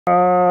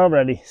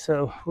Alrighty,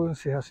 so we're gonna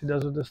see how she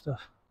does with this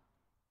stuff.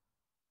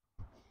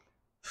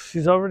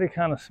 She's already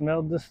kind of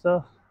smelled this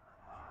stuff.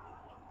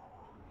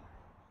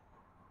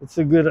 It's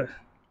a good.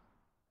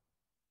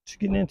 She's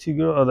getting into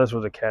girl. Oh, that's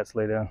where the cats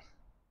lay down.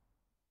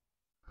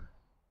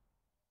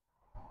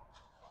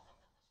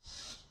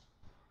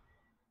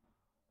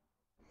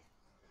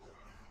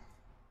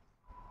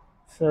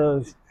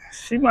 So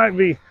she might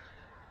be.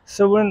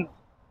 So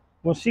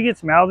when she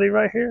gets mouthy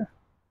right here,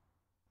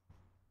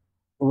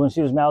 or when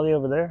she was mouthy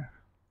over there,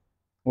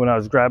 when I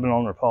was grabbing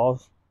on her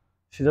paws,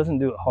 she doesn't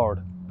do it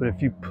hard. But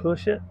if you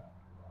push it,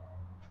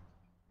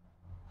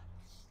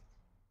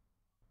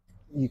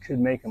 you could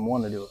make them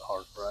want to do it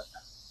hard, right?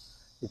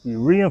 If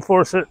you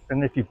reinforce it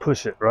and if you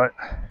push it, right?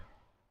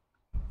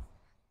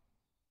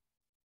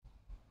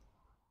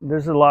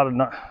 There's a lot of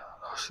not.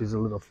 Oh, she's a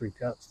little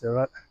freaked out still,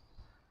 right?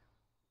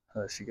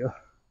 There she go.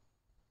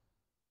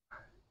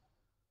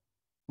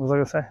 What was I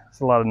gonna say? It's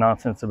a lot of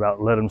nonsense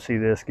about let them see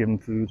this, give them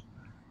food.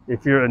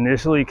 If you're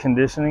initially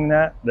conditioning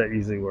that, that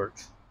usually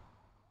works.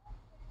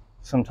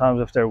 Sometimes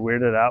if they're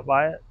weirded out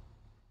by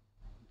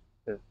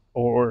it,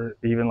 or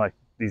even like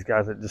these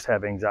guys that just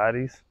have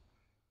anxieties,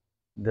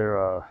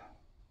 they're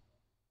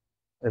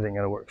it ain't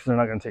gonna work because they're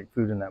not gonna take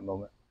food in that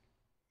moment.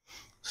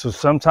 So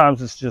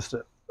sometimes it's just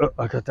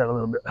I got that a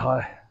little bit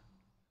high.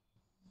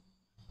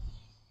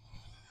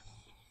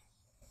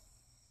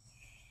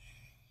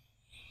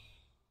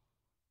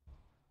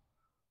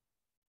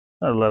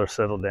 I'll let her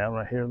settle down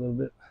right here a little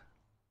bit.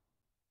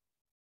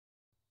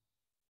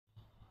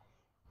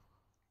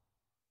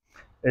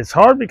 It's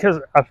hard because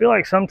I feel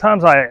like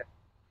sometimes I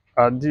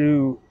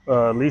do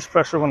leash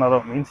pressure when I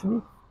don't mean to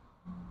be.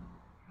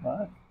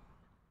 All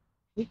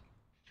right.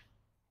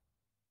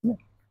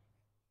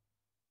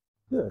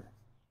 Good.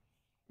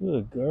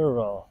 Good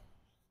girl.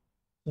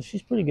 So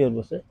she's pretty good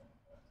with it.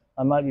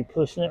 I might be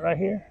pushing it right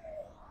here.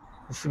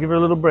 Just to give her a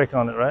little break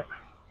on it, right?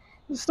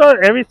 Just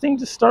start everything,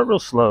 just start real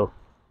slow.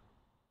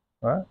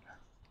 Right?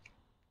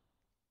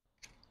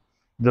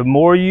 The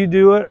more you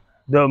do it,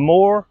 the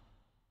more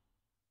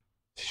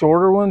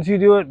shorter ones you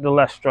do it, the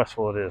less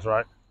stressful it is,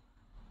 right?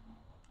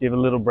 Give a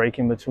little break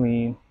in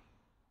between.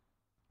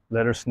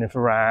 Let her sniff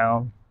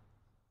around.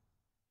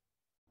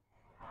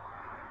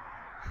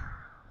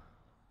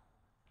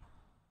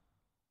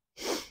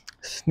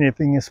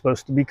 Sniffing is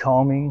supposed to be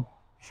calming.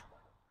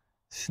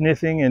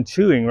 Sniffing and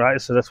chewing, right?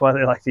 So that's why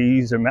they like to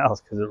use their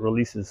mouth because it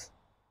releases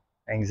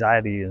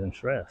anxiety and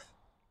stress.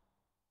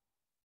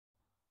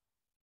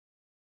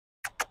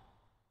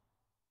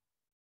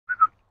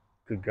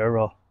 Good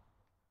girl.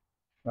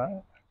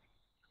 Right?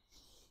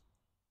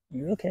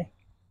 You're okay.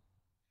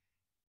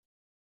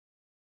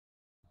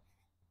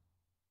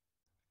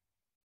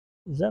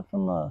 Is that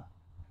from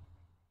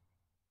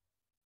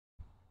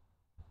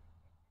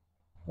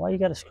why you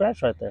got a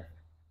scratch right there?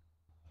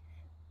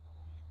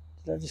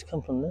 Did that just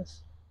come from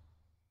this?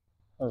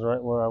 That was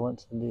right where I went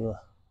to do a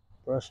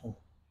brushing.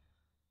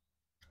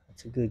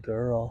 That's a good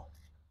girl.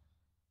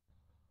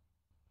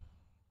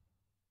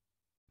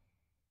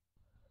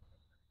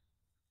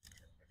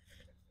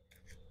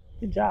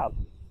 Good job.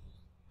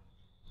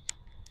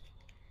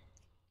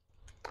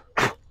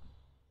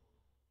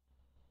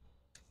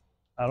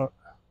 I don't.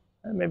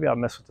 Maybe I'll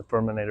mess with the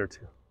Furminator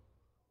too.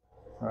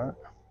 All right.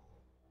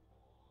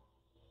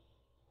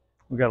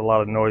 We got a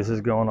lot of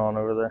noises going on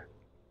over there.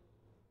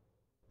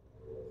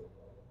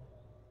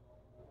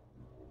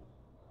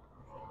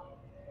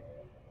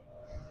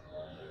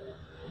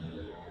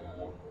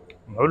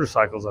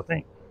 Motorcycles, I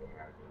think.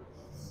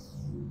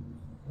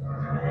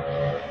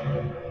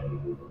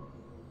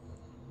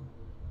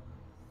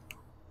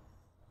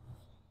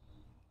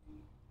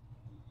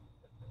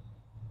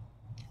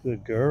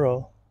 Good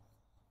girl.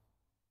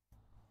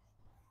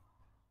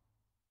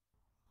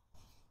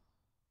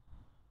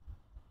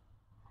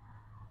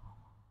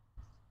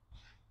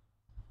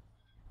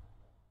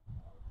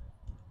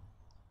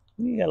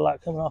 You got a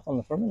lot coming off on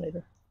the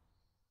Furminator.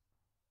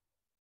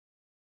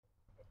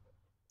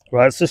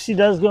 Right, so she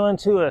does go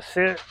into a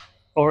sit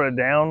or a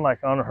down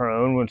like on her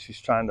own when she's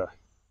trying to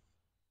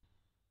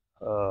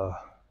uh,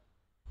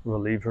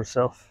 relieve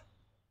herself.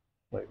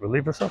 Wait,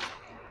 relieve herself?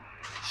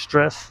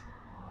 Stress.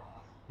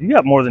 You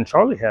got more than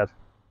Charlie had.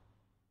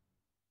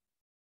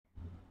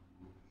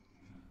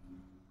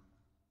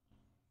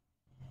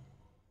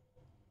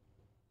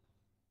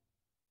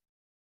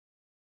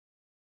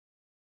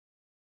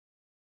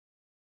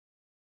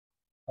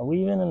 Are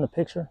we even in the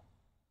picture?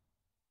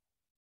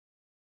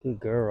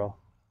 Good girl.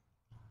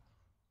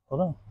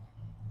 Hold on.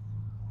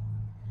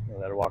 I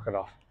let her walk it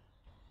off.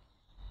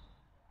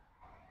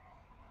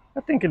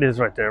 I think it is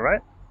right there,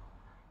 right?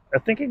 I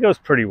think it goes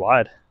pretty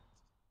wide.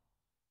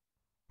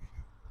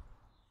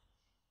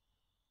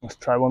 Let's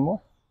try one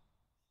more.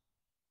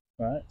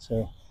 All right,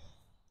 so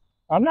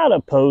I'm not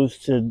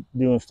opposed to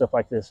doing stuff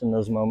like this in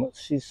those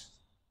moments. She's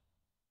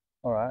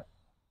all right.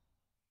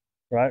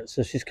 Right,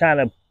 so she's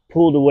kind of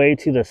pulled away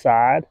to the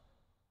side.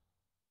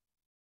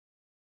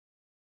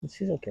 But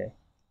she's okay.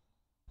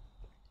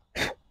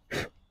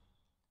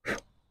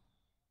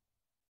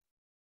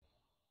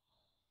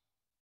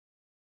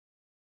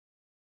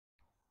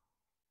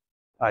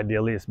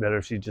 Ideally, it's better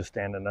if she's just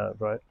standing up,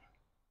 right?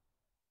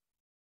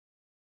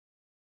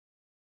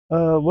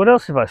 What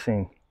else have I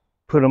seen?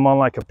 Put them on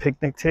like a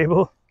picnic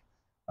table.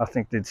 I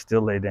think they'd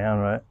still lay down,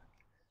 right?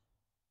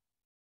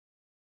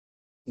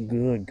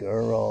 Good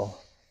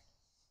girl.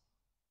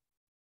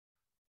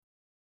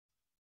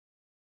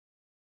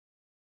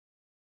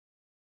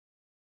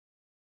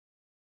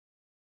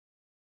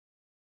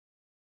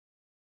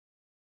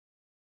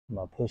 Am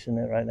I pushing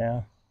it right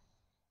now?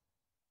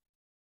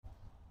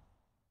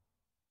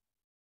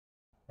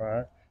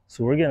 Right.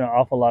 So we're getting an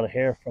awful lot of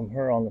hair from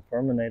her on the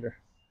Furminator.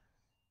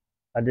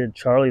 I did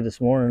Charlie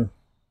this morning.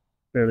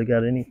 Barely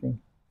got anything.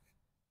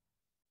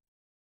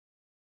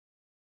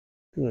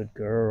 Good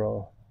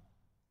girl.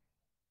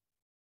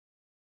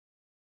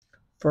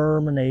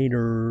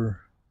 Furminator.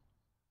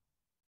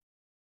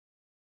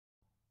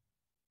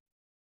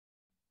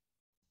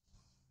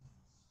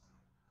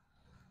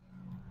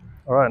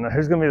 All right, now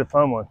here's gonna be the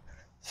fun one.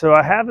 So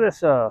I have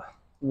this, I'm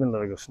gonna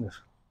let her go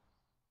sniff.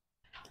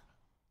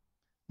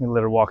 I'm gonna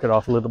let her walk it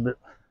off a little bit.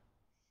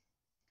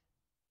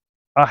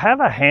 I have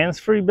a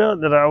hands-free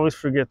belt that I always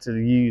forget to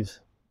use,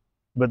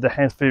 but the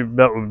hands-free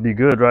belt would be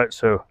good, right?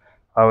 So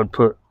I would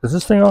put, is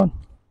this thing on?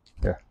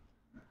 Yeah.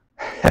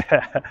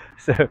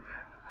 So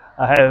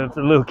I have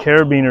the little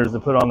carabiners to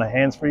put on the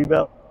hands-free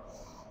belt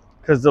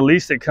because the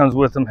leash that comes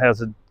with them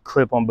has a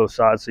clip on both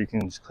sides, so you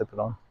can just clip it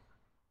on.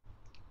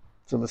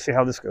 So let's see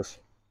how this goes.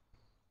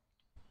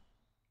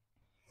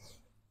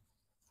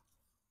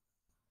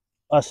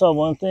 I saw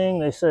one thing,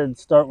 they said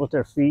start with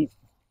their feet.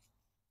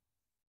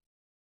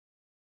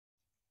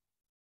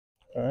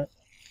 All right.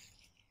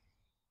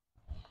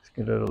 Let's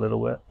get it a little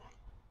wet.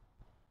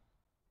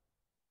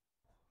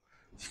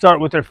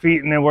 Start with their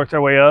feet and then work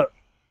their way up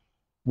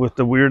with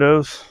the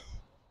weirdos.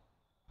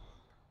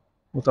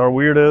 With our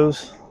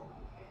weirdos.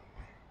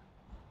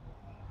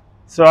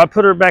 So I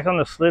put her back on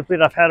the slip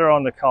lead. I've had her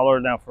on the collar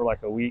now for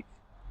like a week.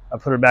 I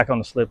put her back on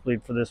the slip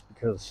lead for this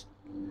because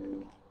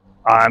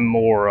I'm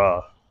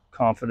more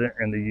confident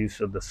in the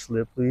use of the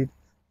slip lead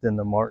than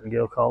the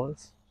martingale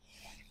collars.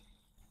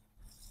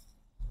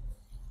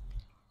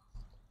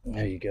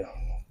 There you go.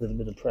 A little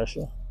bit of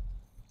pressure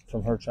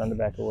from her trying to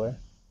back away.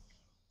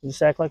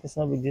 Just act like it's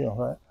no big deal,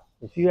 right?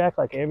 If you act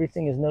like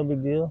everything is no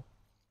big deal,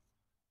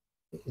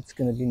 it's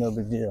going to be no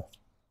big deal.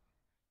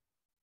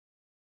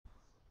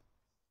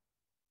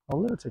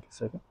 I'll let it take a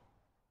second.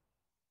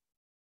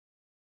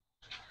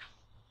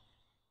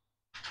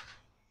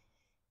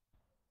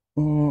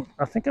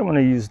 I think I'm going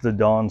to use the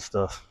Dawn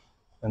stuff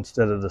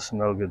instead of the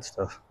Smell Good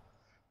stuff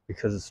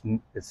because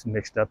it's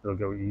mixed up. It'll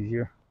go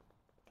easier.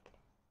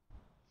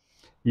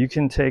 You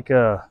can take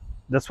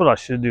that's what I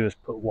should do is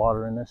put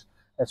water in this.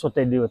 That's what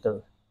they do at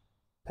the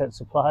pet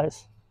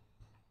supplies.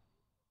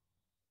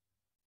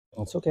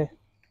 It's okay.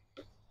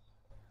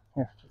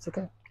 Yeah, it's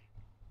okay.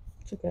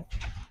 It's okay.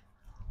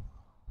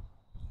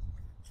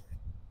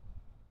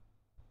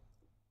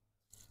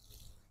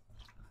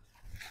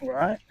 All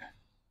right.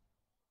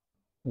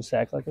 Just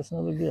act like it's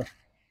no big deal.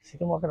 She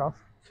can walk it off.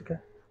 It's okay.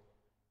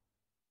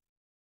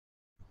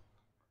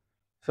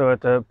 So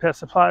at the pet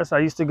supplies, I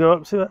used to go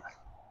up to it.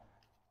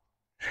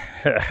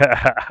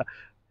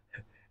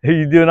 Are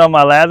you doing all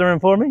my lathering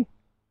for me?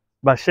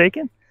 By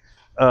shaking?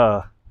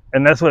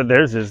 And that's what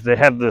theirs is. They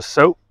have the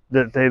soap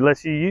that they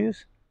let you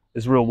use.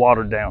 It's real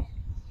watered down.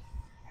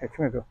 Here,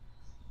 come here, go.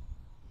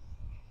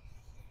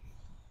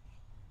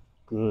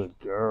 Good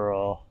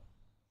girl.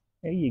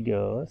 There you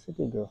go. That's a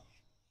good girl.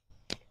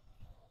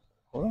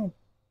 Hold on.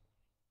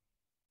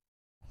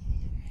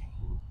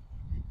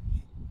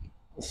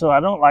 So I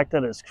don't like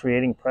that it's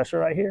creating pressure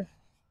right here.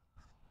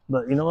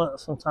 But you know what?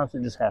 Sometimes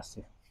it just has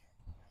to.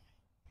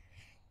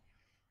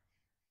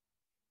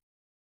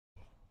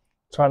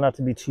 Try not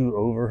to be too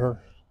over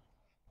her.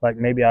 Like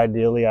maybe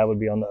ideally I would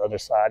be on the other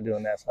side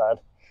doing that side.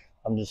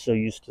 I'm just so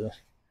used to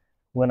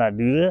when I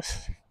do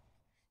this,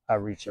 I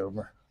reach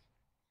over.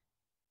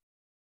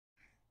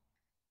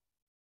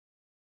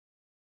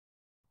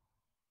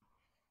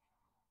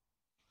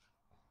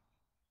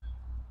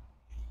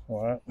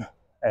 All right.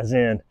 As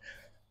in,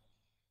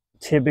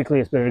 typically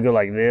it's better to go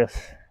like this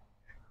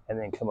and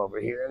then come over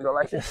here and go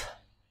like this.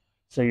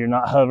 So you're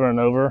not hovering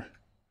over.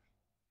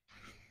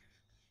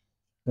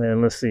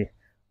 And let's see.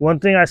 One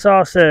thing I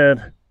saw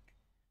said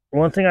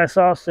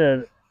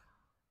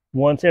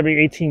once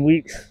every 18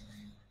 weeks.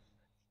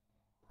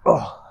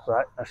 Oh,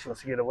 right. Now she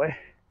wants to get away.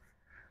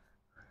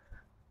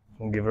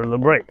 And give her a little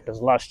break. There's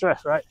a lot of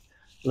stress, right?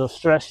 A little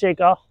stress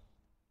shake off.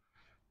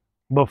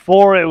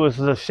 Before it was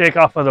the shake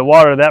off of the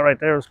water. That right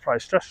there was probably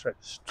stress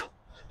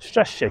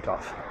shake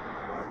off.